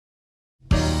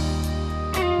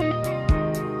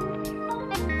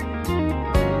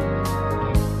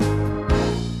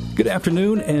Good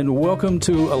afternoon and welcome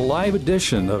to a live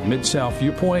edition of Mid-South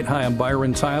Viewpoint. Hi, I'm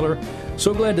Byron Tyler.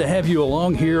 So glad to have you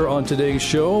along here on today's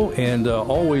show, and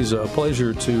always a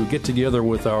pleasure to get together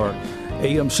with our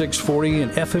AM 640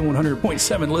 and FM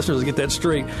 100.7 listeners to get that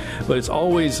straight. But it's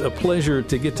always a pleasure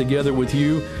to get together with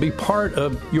you, be part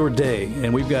of your day.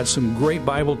 And we've got some great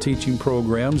Bible teaching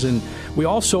programs. And we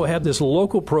also have this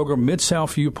local program,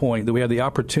 Mid-South Viewpoint, that we have the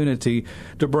opportunity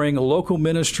to bring local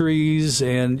ministries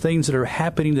and things that are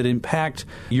happening that impact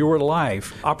your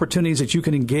life, opportunities that you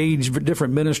can engage with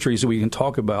different ministries that we can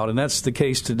talk about. And that's the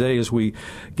case today as we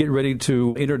get ready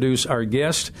to introduce our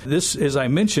guest. This, as I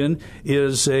mentioned,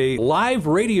 is a live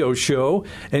radio show,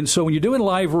 and so when you're doing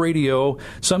live radio,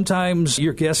 sometimes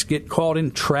your guests get caught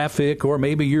in traffic, or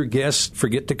maybe your guests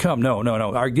forget to come. No.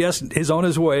 Our guest is on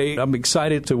his way. I'm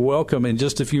excited to welcome in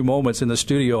just a few moments in the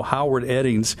studio Howard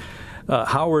Eddings.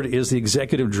 Howard is the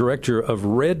executive director of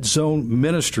Red Zone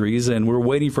Ministries, and we're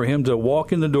waiting for him to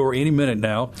walk in the door any minute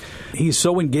now. He's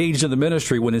so engaged in the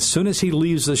ministry when as soon as he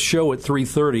leaves the show at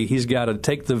 3:30, he's got to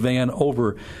take the van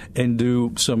over and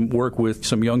do some work with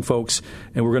some young folks,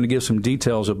 and we're going to give some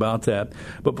details about that.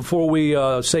 But before we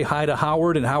say hi to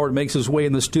Howard, and Howard makes his way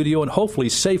in the studio, and hopefully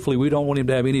safely, we don't want him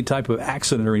to have any type of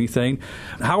accident or anything.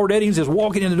 Howard Eddings is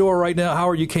walking in the door right now.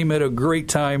 Howard, you came at a great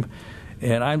time.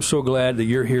 And I'm so glad that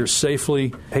you're here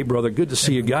safely. Hey, brother, good to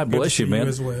see you. God bless you, man. You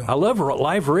as well. I love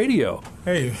live radio.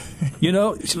 Hey. You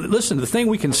know, listen, the thing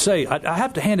we can say, I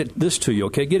have to hand this to you,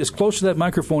 okay? Get as close to that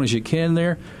microphone as you can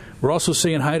there. We're also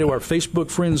saying hi to our Facebook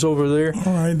friends over there.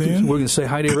 All right, then. We're going to say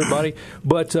hi to everybody.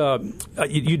 But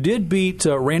you did beat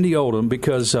Randy Oldham,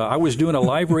 because I was doing a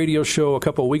live radio show a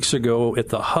couple of weeks ago at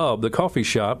the Hub, the coffee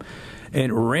shop.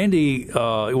 And Randy,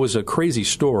 it was a crazy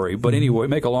story, but anyway,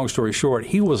 make a long story short,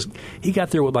 he got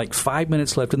there with like 5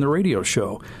 minutes left in the radio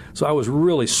show. So I was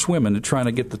really swimming to trying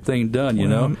to get the thing done, you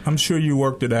know. I'm sure you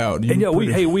worked it out.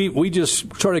 We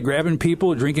just started grabbing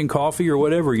people, drinking coffee or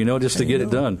whatever, you know, just to get it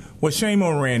done. Well, shame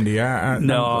on Randy. I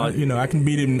can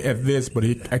beat him at this, but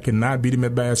I cannot beat him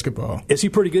at basketball. Is he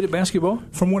pretty good at basketball?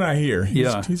 From what I hear,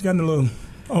 he's gotten a little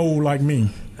old like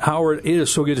me. Howard, it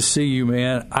is so good to see you,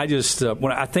 man. I just,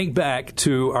 when I think back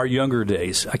to our younger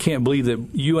days, I can't believe that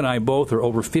you and I both are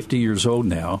over 50 years old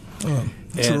now.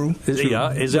 True.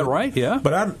 Yeah, is that right? Yeah.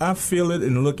 But I feel it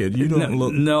and look it. You don't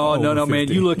look. No, man.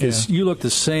 50. You look the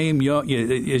same young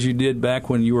as you did back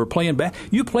when you were playing.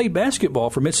 You played basketball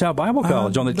for Mid-South Bible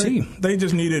College on the team. They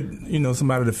just needed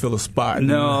somebody to fill a spot.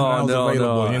 No. You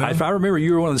know? If I remember,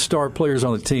 you were one of the star players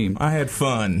on the team. I had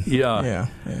fun. Yeah.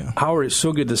 Howard, it's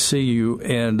so good to see you,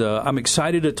 and I'm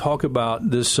excited to talk about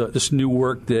this new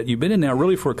work that you've been in now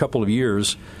really for a couple of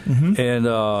years, and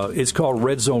it's called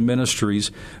Red Zone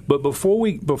Ministries. But before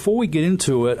we get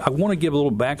into it, I want to give a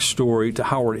little backstory to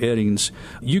Howard Eddings.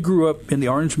 You grew up in the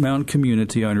Orange Mound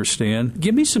community, I understand.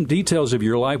 Give me some details of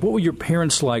your life. What were your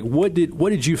parents like? What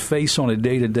did you face on a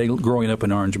day-to-day growing up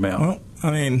in Orange Mound?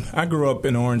 Well, I grew up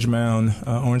in Orange Mound.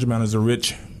 Orange Mound is a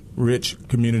rich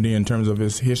community in terms of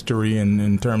its history and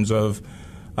in terms of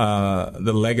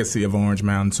the legacy of Orange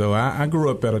Mound. So I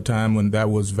grew up at a time when that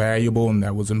was valuable and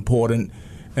that was important,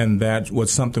 and that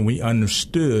was something we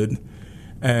understood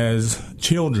as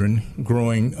children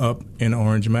growing up in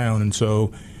Orange Mound. And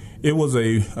so it was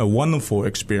a wonderful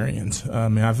experience.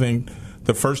 I think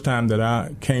the first time that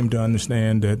I came to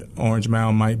understand that Orange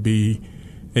Mound might be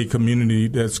a community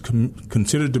that's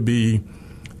considered to be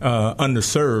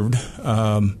underserved,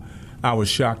 I was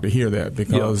shocked to hear that,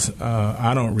 because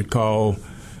I don't recall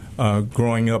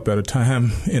growing up at a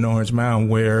time in Orange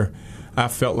Mound where I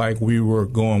felt like we were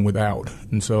going without.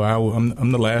 And so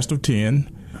I'm the last of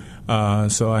 10.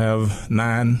 So I have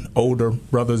 9 older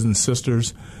brothers and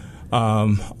sisters.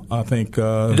 I think.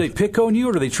 Did they pick on you,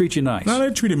 or do they treat you nice? No, they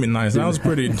treated me nice. I was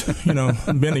pretty,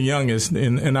 been the youngest,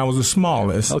 and I was the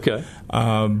smallest. Okay.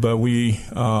 But we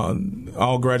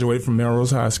all graduated from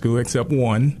Melrose High School except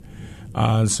one.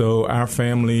 So our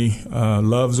family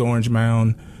loves Orange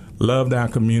Mound, loved our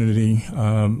community.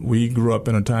 We grew up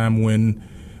in a time when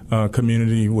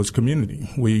community was community.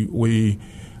 We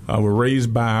were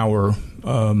raised by our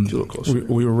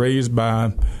we were raised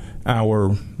by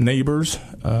our neighbors.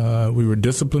 We were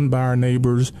disciplined by our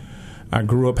neighbors. I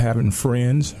grew up having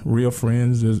friends, real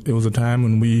friends. It was a time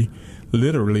when we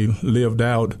literally lived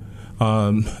out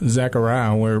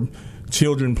Zechariah, where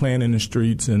children playing in the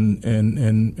streets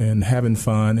and having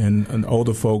fun, and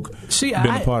older folk being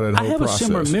a part of the whole process. I have a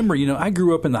similar memory. I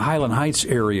grew up in the Highland Heights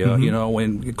area,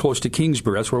 close to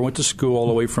Kingsbury. That's where I went to school all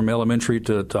the way from elementary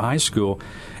to high school.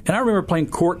 And I remember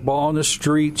playing corkball in the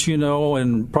streets,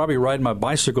 and probably riding my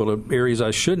bicycle to areas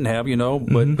I shouldn't have,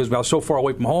 but because I was so far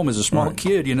away from home as a small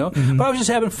kid, But I was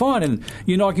just having fun. And,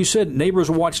 like you said, neighbors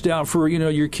watched out for,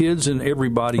 your kids and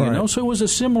everybody, So it was a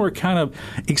similar kind of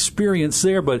experience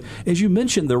there. But as you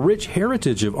mentioned, the rich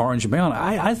heritage of Orange Mound,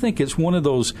 I think it's one of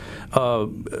those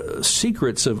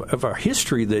secrets of our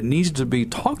history that needs to be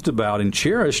talked about and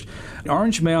cherished.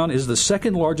 Orange Mound is the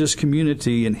second largest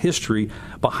community in history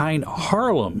behind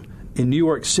Harlem in New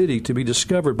York City to be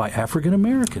discovered by African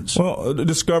Americans. Well,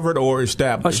 discovered or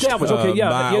established. Established, okay, yeah.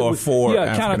 By or for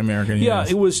African Americans. Yeah,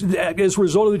 it was as a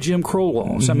result of the Jim Crow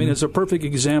laws. I mean, it's a perfect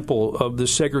example of the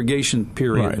segregation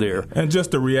period there. And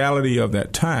just the reality of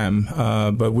that time,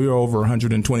 but we're over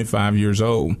 125 years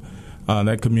old.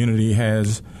 That community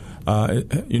has...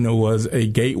 was a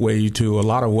gateway to a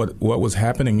lot of what was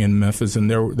happening in Memphis,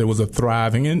 and there was a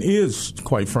thriving, and is,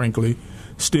 quite frankly,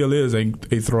 still is a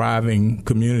thriving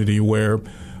community where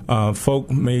folk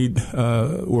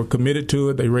were committed to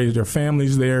it. They raised their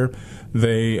families there.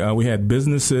 We had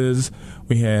businesses,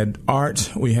 we had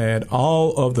arts, we had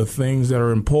all of the things that are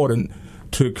important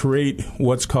to create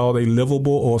what's called a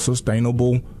livable or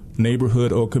sustainable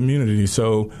neighborhood or community.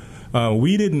 So.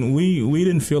 We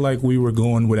didn't feel like we were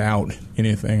going without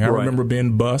anything. I remember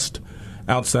being bussed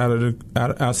outside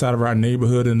of our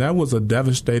neighborhood, and that was a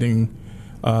devastating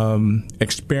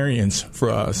experience for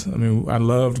us. I mean, I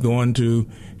loved going to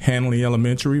Hanley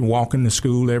Elementary, walking to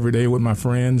school every day with my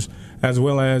friends, as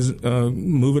well as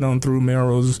moving on through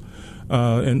Melrose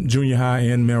and junior high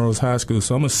and Melrose High School.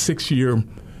 So I'm a 6-year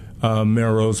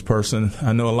Melrose person.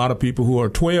 I know a lot of people who are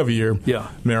 12-year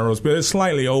Melrose, but it's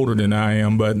slightly older than I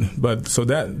am. But so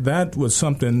that was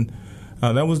something.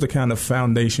 That was the kind of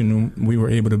foundation we were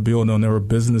able to build on. There were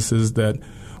businesses that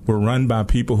were run by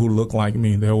people who looked like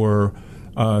me. There were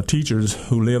teachers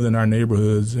who lived in our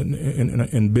neighborhoods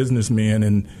and businessmen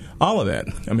and all of that.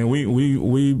 I mean,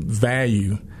 we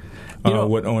value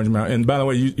what Orange Mound. And by the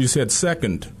way, you said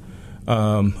second.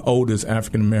 Oldest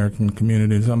African American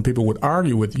community. Some people would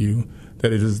argue with you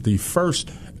that it is the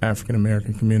first African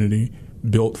American community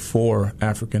built for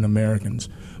African Americans,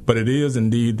 but it is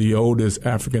indeed the oldest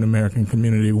African American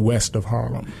community west of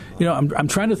Harlem. I'm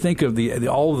trying to think of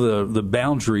all the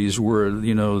boundaries where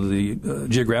the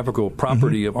geographical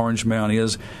property of Orange Mound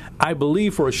is. I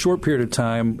believe for a short period of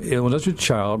time, when I was a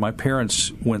child, my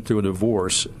parents went through a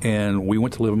divorce, and we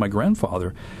went to live with my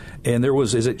grandfather. And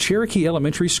is it Cherokee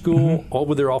Elementary School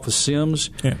over there off of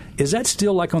Sims? Yeah. Is that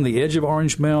still like on the edge of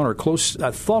Orange Mound or close? I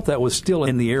thought that was still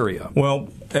in the area. Well,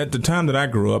 at the time that I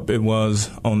grew up, it was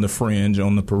on the fringe,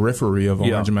 on the periphery of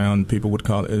Orange Mound. People would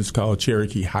call it's called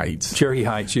Cherokee Heights. Cherokee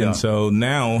Heights, yeah. And so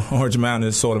now Orange Mound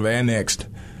is sort of annexed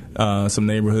some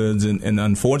neighborhoods, and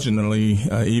unfortunately,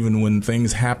 even when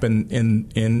things happen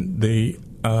in the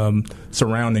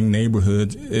surrounding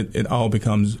neighborhoods, it all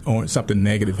becomes something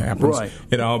negative happens. Right.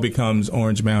 It all becomes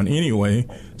Orange Mound anyway,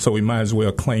 so we might as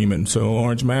well claim it. So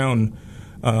Orange Mound,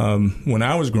 when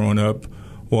I was growing up,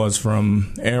 was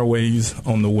from Airways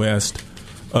on the west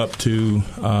up to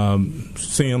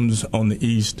Sims on the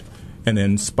east, and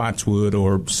then Spotswood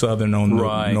or Southern on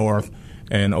the north,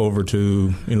 and over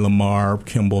to Lamar,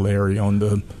 Kimball area on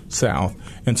the south.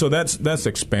 And so that's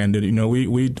expanded.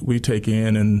 We take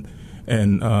in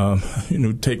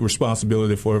and take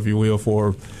responsibility for, if you will,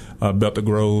 for Bethel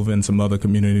Grove and some other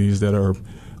communities that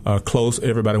are close.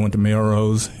 Everybody went to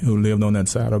Melrose who lived on that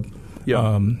side of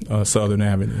Southern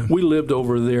Avenue. We lived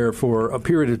over there for a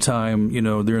period of time,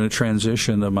 during the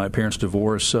transition of my parents'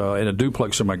 divorce, in a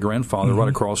duplex of my grandfather right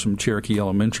across from Cherokee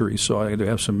Elementary. So I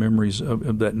have some memories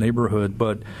of that neighborhood.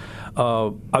 But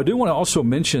I do want to also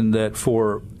mention that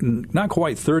for not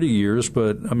quite 30 years,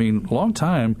 but a long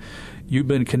time, you've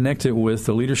been connected with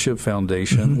the Leadership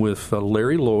Foundation with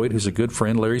Larry Lloyd, who's a good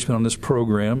friend. Larry's been on this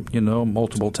program,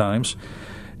 multiple times.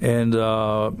 And,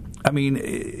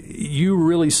 you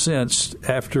really sensed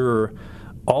after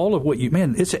all of what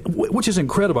which is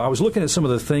incredible. I was looking at some of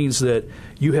the things that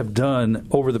you have done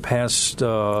over the past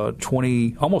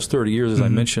 20, almost 30 years, as I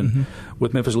mentioned,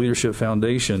 with Memphis Leadership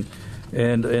Foundation,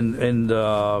 and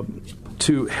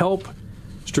to help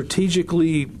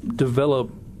strategically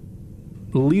develop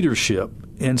leadership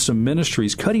in some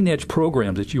ministries, cutting-edge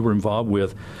programs that you were involved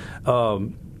with,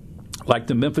 like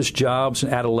the Memphis Jobs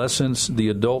and Adolescents, the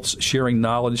Adults Sharing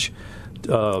Knowledge,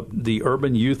 the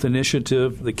Urban Youth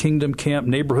Initiative, the Kingdom Camp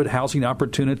Neighborhood Housing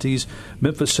Opportunities,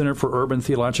 Memphis Center for Urban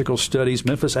Theological Studies,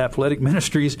 Memphis Athletic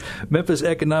Ministries, Memphis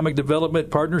Economic Development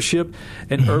Partnership,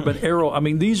 and Urban Arrow. I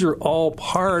mean, these are all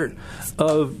part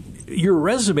of your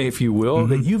resume, if you will,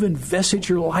 that you've invested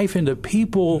your life into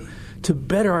people to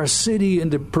better our city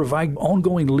and to provide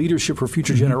ongoing leadership for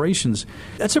future generations.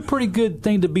 That's a pretty good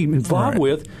thing to be involved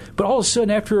with. But all of a sudden,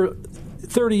 after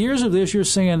 30 years of this, you're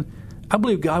saying, I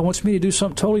believe God wants me to do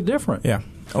something totally different. Yeah.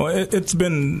 Well, it's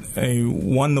been a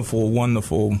wonderful,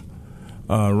 wonderful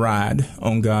ride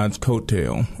on God's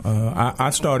coattail. I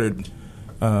started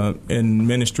in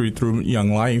ministry through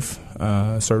Young Life,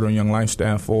 served on Young Life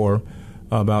staff for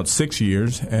about 6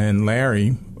 years, and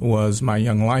Larry was my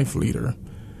Young Life leader.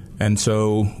 And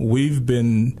so we've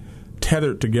been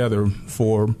tethered together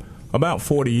for about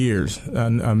 40 years. I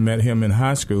met him in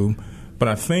high school. But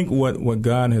I think what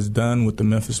God has done with the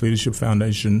Memphis Leadership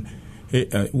Foundation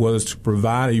was to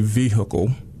provide a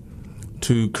vehicle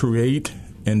to create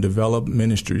and develop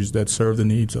ministries that serve the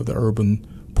needs of the urban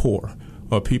poor,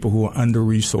 or people who are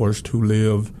under-resourced, who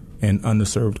live in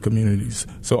underserved communities.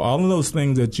 So all of those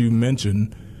things that you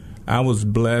mentioned, I was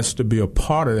blessed to be a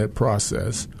part of that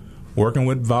process, working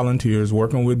with volunteers,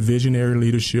 working with visionary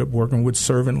leadership, working with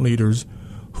servant leaders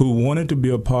who wanted to be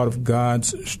a part of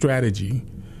God's strategy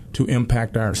to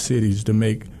impact our cities, to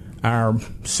make our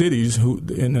cities,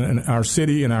 in our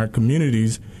city and our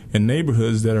communities and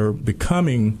neighborhoods that are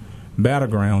becoming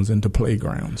battlegrounds into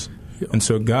playgrounds. And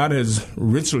so God has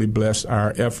richly blessed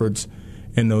our efforts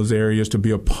in those areas to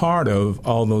be a part of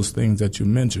all those things that you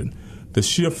mentioned. The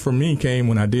shift for me came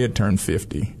when I did turn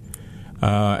 50.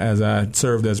 As I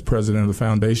served as president of the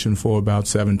foundation for about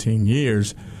 17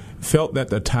 years, felt that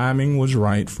the timing was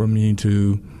right for me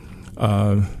to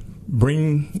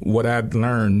bring what I'd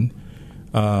learned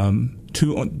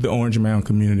to the Orange Mound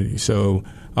community. So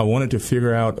I wanted to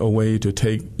figure out a way to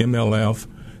take MLF,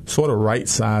 sort of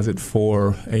right-size it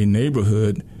for a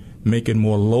neighborhood, make it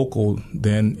more local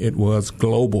than it was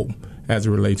global as it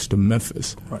relates to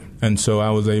Memphis. Right. And so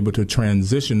I was able to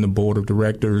transition the board of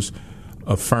directors,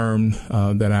 affirm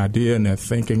that idea and that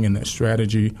thinking and that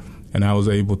strategy, and I was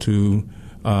able to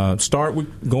start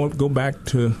with go back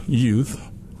to youth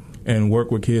and work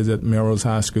with kids at Melrose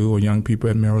High School, or young people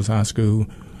at Melrose High School,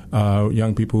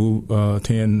 young people who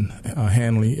attend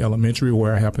Hanley Elementary,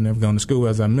 where I happen to have gone to school,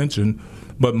 as I mentioned,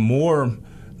 but more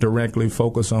directly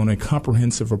focus on a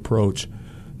comprehensive approach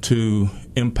to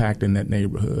impacting that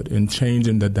neighborhood and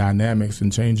changing the dynamics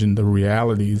and changing the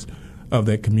realities of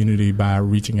that community by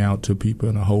reaching out to people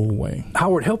in a whole way.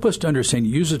 Howard, help us to understand.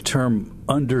 You use the term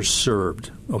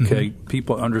underserved, okay?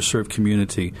 People, underserved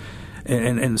community.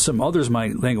 And some others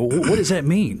might think, well, what does that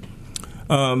mean?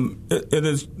 It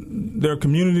is. There are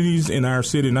communities in our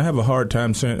city, and I have a hard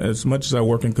time saying, as much as I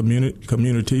work in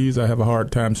communities, I have a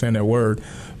hard time saying that word.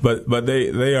 But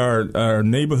they are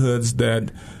neighborhoods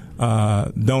that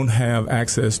don't have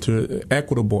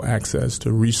equitable access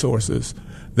to resources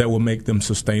that will make them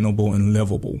sustainable and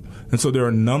livable. And so there are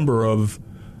a number of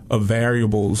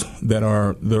variables that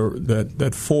are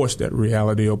that force that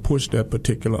reality or push that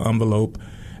particular envelope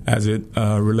as it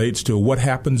relates to what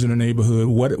happens in a neighborhood,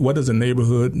 what does a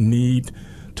neighborhood need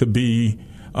to be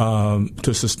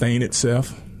to sustain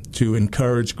itself, to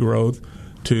encourage growth,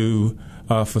 to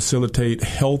facilitate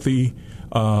healthy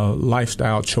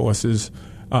lifestyle choices.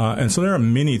 And so there are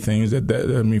many things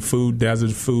food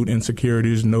deserts, food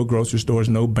insecurities, no grocery stores,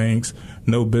 no banks,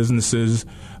 no businesses,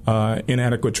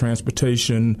 inadequate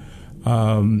transportation,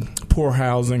 poor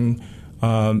housing.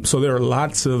 So there are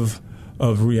lots of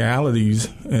realities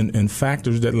and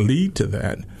factors that lead to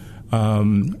that.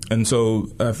 And so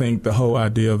I think the whole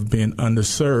idea of being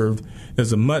underserved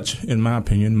is in my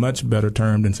opinion, much better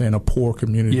term than saying a poor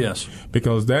community. Yes.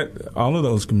 Because all of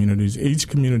those communities, each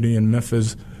community in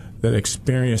Memphis that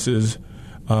experiences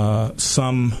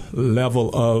some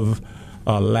level of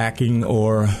lacking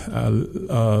or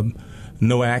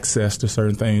no access to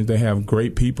certain things, they have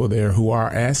great people there who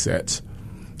are assets.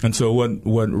 And so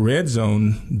what Red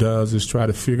Zone does is try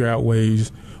to figure out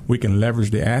ways we can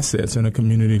leverage the assets in a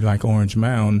community like Orange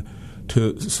Mound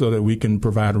so that we can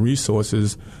provide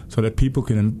resources so that people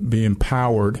can be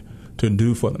empowered to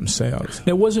do for themselves.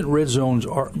 Now, wasn't Red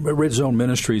Zone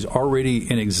Ministries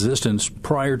already in existence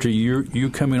prior to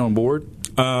you coming on board?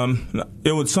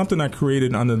 It was something I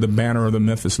created under the banner of the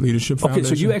Memphis Leadership Foundation.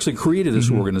 Okay, so you actually created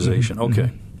this organization. Okay.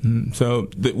 So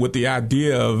with the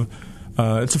idea of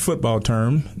it's a football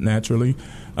term, naturally,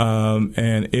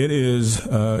 and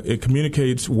it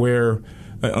communicates where,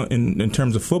 in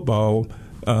terms of football,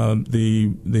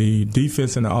 the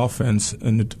defense and the offense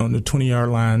on the 20-yard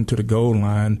line to the goal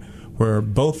line, where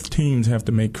both teams have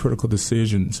to make critical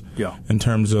decisions in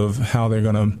terms of how they're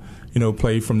going to,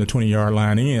 play from the 20-yard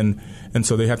line in, and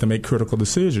so they have to make critical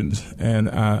decisions. And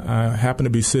I happen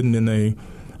to be sitting in a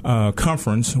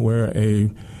conference where a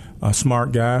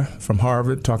smart guy from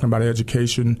Harvard talking about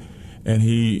education, and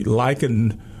he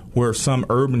likened where some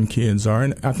urban kids are,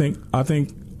 and I think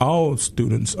all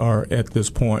students are at this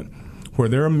point where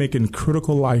they're making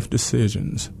critical life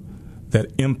decisions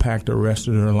that impact the rest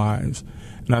of their lives.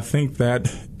 And I think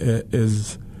that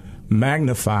is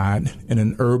magnified in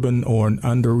an urban or an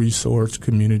under-resourced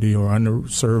community or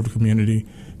underserved community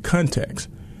context.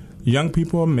 Young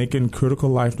people are making critical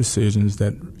life decisions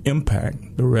that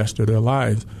impact the rest of their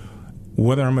lives.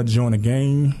 Whether I'm going to join a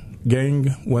gang,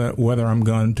 whether I'm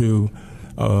going to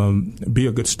be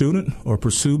a good student or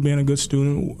pursue being a good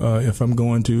student, if I'm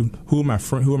going to, who are my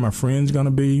friends going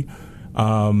to be,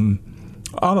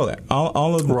 all of that,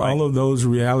 all of those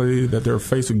realities that they're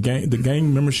facing. The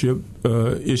gang membership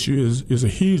issue is a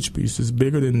huge piece. It's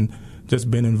bigger than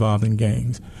just being involved in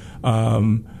gangs.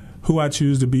 Who I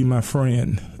choose to be my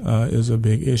friend is a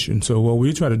big issue. And so what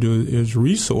we try to do is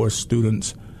resource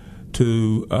students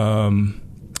to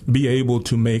be able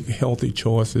to make healthy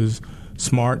choices,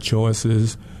 smart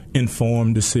choices,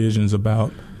 informed decisions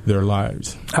about their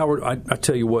lives. Howard, I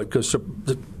tell you what, because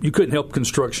you couldn't help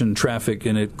construction and traffic,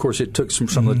 and of course it took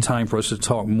some of the time for us to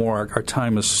talk more. Our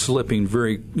time is slipping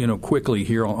very quickly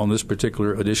here on this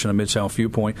particular edition of Mid-South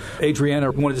Viewpoint.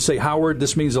 Adriana wanted to say, Howard,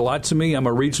 this means a lot to me. I'm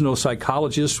a regional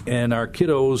psychologist, and our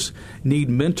kiddos need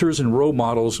mentors and role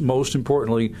models, most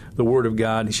importantly, the Word of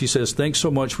God. She says, thanks so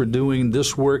much for doing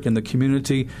this work in the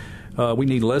community. We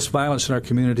need less violence in our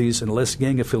communities and less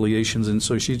gang affiliations. And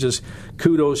so she just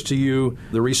kudos to you,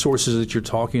 the resources that you're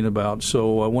talking about.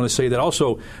 So I want to say that.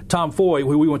 Also, Tom Foy,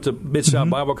 who we went to Mid-South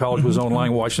Bible College, was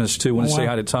online watching us too. I want to say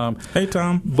hi to Tom. Hey,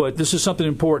 Tom. But this is something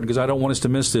important because I don't want us to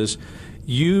miss this.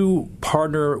 You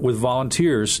partner with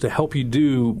volunteers to help you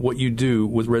do what you do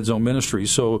with Red Zone Ministries.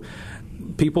 So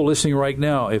people listening right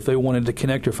now, if they wanted to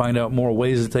connect or find out more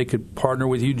ways that they could partner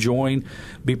with you, join,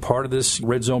 be part of this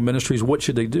Red Zone Ministries, what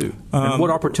should they do? And what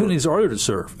opportunities are there to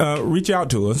serve? Reach out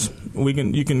to us.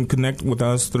 You can connect with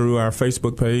us through our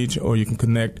Facebook page, or you can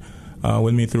connect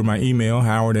with me through my email,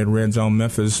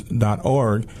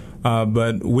 howard@redzonememphis.org.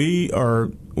 But we are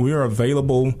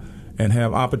available and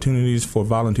have opportunities for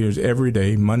volunteers every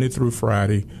day, Monday through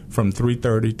Friday, from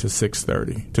 3:30 to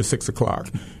 6:30 to 6 o'clock.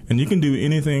 And you can do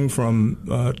anything from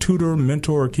tutor,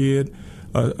 mentor a kid,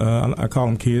 I call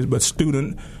them kids, but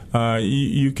student.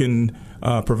 You can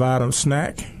provide a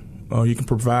snack, or you can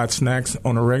provide snacks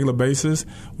on a regular basis.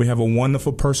 We have a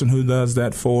wonderful person who does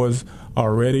that for us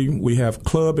already. We have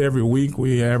club every week.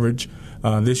 We average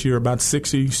this year about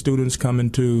 60 students come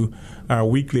into our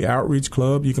weekly outreach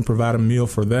club. You can provide a meal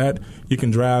for that. You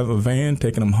can drive a van,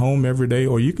 taking them home every day,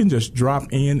 or you can just drop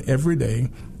in every day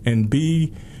and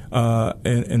be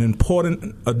an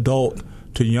important adult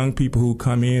to young people who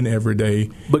come in every day.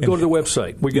 But go to the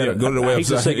website. We got go to the website. I hate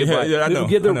to say goodbye. Yeah, I know.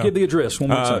 Give the address one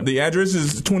more time. The address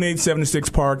is 2876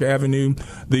 Park Avenue.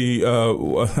 My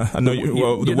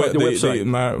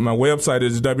website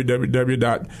is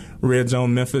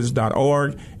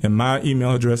www.redzonememphis.org, and my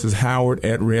email address is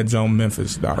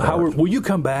howard@redzonememphis.org. Howard, will you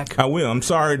come back? I will. I'm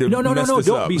sorry to mess this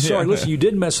don't up. Be sorry. Listen, you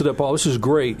did mess it up all. This is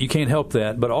great. You can't help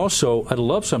that. But also, I'd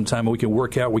love sometime we can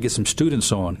work out, we get some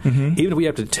students on. Even if we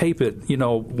have to tape it,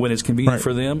 when it's convenient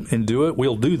for them and do it,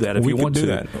 we'll do that if you want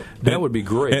to. That would be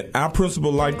great. And our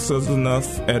principal likes us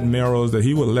enough at Melrose that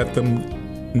he will let them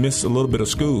miss a little bit of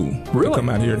school to come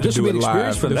out here to do it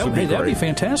live. For them. That'd be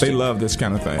fantastic. They love this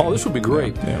kind of thing. Oh, this would be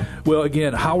great. Yeah. Well,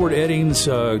 again, Howard Eddings,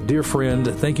 dear friend,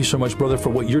 thank you so much, brother, for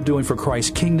what you're doing for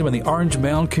Christ's Kingdom and the Orange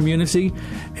Mound community.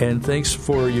 And thanks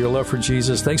for your love for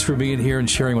Jesus. Thanks for being here and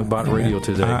sharing with Bott Radio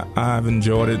today. I've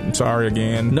enjoyed it. I'm sorry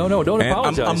again. No, don't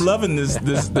apologize. I'm loving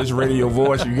this radio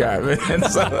voice you got, man.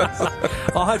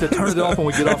 I'll have to turn it off when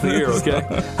we get off the air, okay?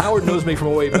 Howard knows me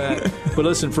from way back. But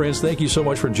listen, friends, thank you so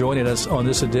much for joining us on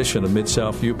this edition of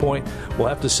Mid-South Viewpoint. We'll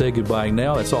have to say goodbye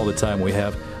now. That's all the time we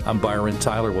have. I'm Byron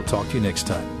Tyler. We'll talk to you next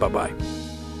time. Bye-bye.